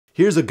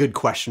Here's a good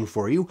question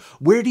for you.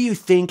 Where do you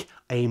think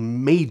a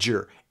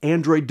major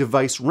Android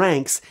device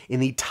ranks in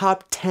the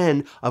top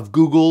 10 of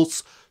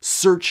Google's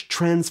search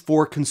trends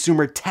for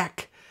consumer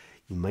tech?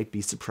 You might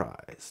be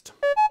surprised.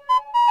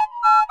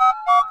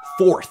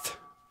 Fourth.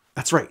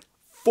 That's right,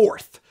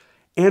 fourth.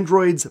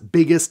 Android's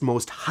biggest,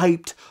 most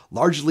hyped,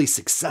 largely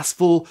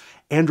successful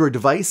Android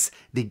device,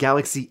 the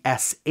Galaxy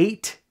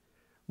S8,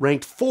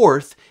 ranked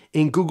fourth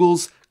in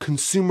Google's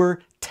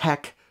consumer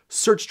tech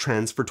search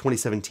trends for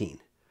 2017.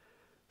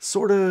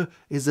 Sorta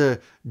is a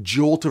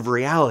jolt of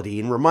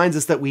reality and reminds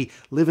us that we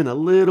live in a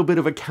little bit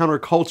of a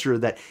counterculture,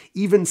 that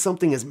even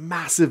something as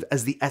massive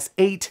as the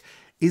S8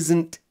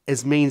 isn't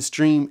as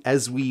mainstream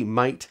as we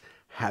might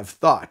have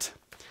thought.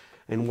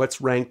 And what's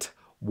ranked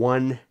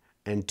 1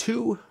 and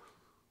 2?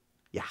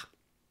 Yeah,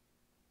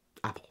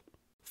 Apple.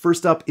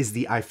 First up is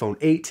the iPhone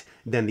 8,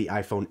 then the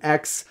iPhone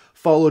X,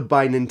 followed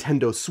by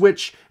Nintendo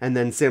Switch, and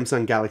then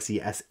Samsung Galaxy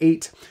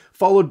S8,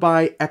 followed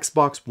by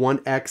Xbox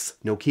One X,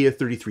 Nokia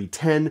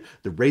 3310,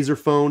 the Razer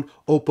phone,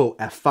 Oppo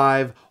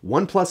F5,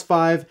 OnePlus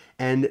 5,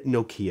 and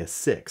Nokia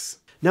 6.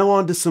 Now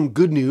on to some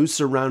good news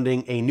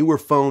surrounding a newer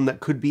phone that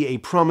could be a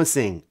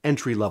promising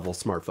entry-level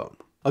smartphone.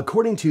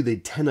 According to the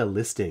Tenna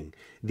listing,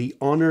 the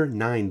Honor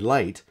 9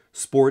 Lite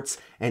sports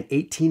an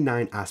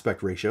 18:9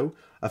 aspect ratio,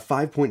 a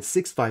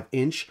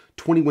 5.65-inch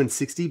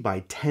 2160 by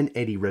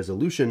 1080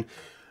 resolution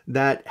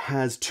that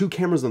has 2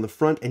 cameras on the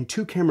front and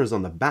 2 cameras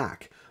on the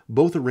back.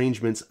 Both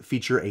arrangements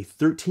feature a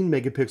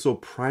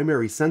 13-megapixel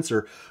primary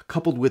sensor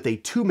coupled with a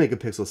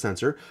 2-megapixel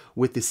sensor,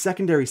 with the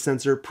secondary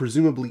sensor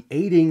presumably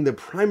aiding the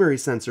primary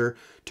sensor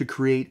to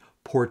create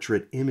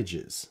portrait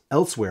images.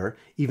 Elsewhere,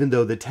 even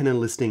though the Tenna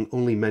listing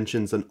only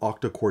mentions an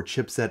octa-core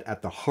chipset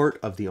at the heart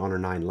of the Honor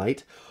 9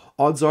 Lite,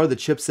 odds are the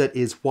chipset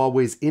is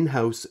Huawei's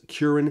in-house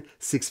Kirin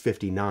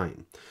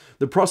 659.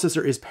 The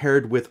processor is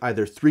paired with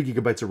either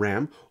 3GB of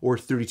RAM or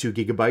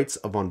 32GB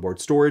of onboard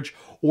storage,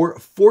 or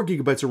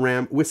 4GB of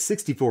RAM with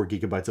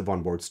 64GB of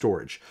onboard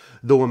storage,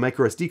 though a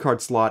microSD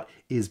card slot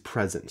is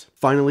present.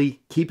 Finally,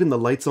 keeping the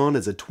lights on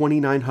is a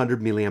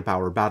 2900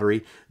 mAh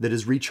battery that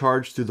is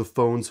recharged through the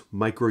phone's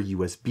micro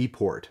USB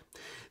port.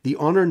 The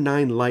Honor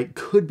 9 Lite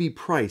could be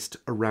priced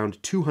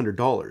around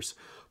 $200,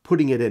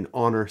 putting it in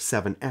Honor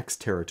 7X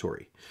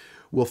territory.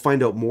 We'll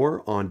find out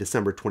more on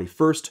December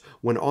 21st,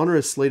 when Honor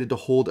is slated to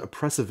hold a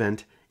press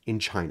event in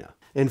China.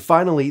 And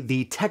finally,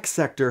 the tech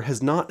sector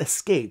has not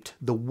escaped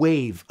the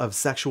wave of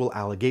sexual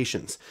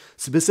allegations,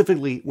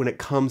 specifically when it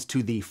comes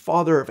to the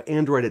father of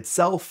Android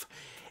itself,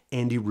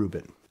 Andy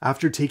Rubin.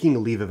 After taking a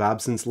leave of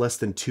absence less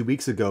than 2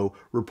 weeks ago,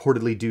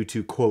 reportedly due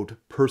to, quote,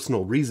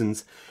 personal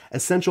reasons,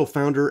 Essential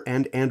founder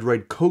and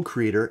Android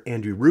co-creator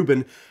Andy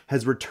Rubin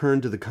has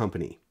returned to the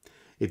company.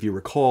 If you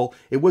recall,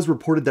 it was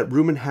reported that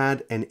Rubin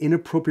had an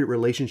inappropriate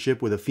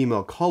relationship with a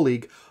female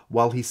colleague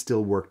while he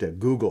still worked at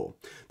Google.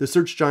 The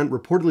search giant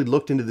reportedly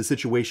looked into the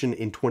situation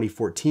in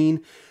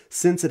 2014,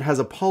 since it has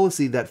a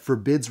policy that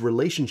forbids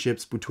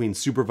relationships between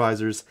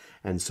supervisors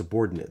and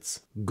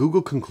subordinates.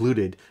 Google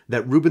concluded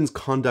that Rubin's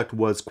conduct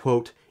was,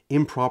 quote,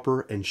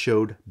 improper and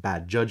showed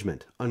bad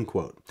judgment,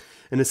 unquote.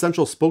 An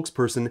Essential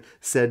spokesperson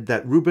said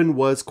that Rubin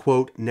was,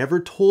 quote, never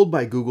told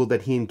by Google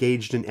that he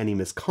engaged in any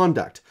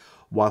misconduct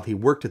while he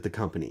worked at the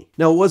company.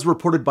 Now, it was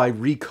reported by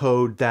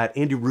Recode that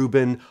Andy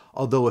Rubin,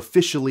 although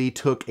officially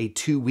took a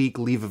 2-week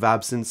leave of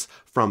absence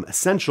from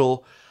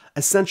Essential,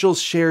 Essential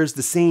shares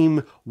the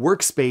same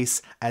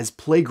workspace as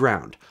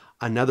Playground,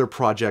 another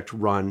project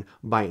run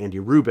by Andy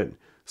Rubin.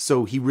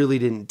 So he really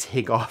didn't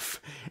take off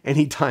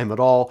any time at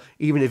all.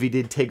 Even if he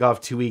did take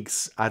off 2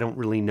 weeks, I don't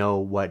really know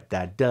what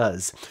that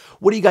does.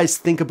 What do you guys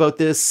think about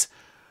this?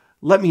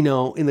 Let me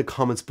know in the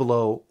comments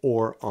below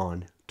or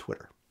on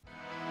Twitter.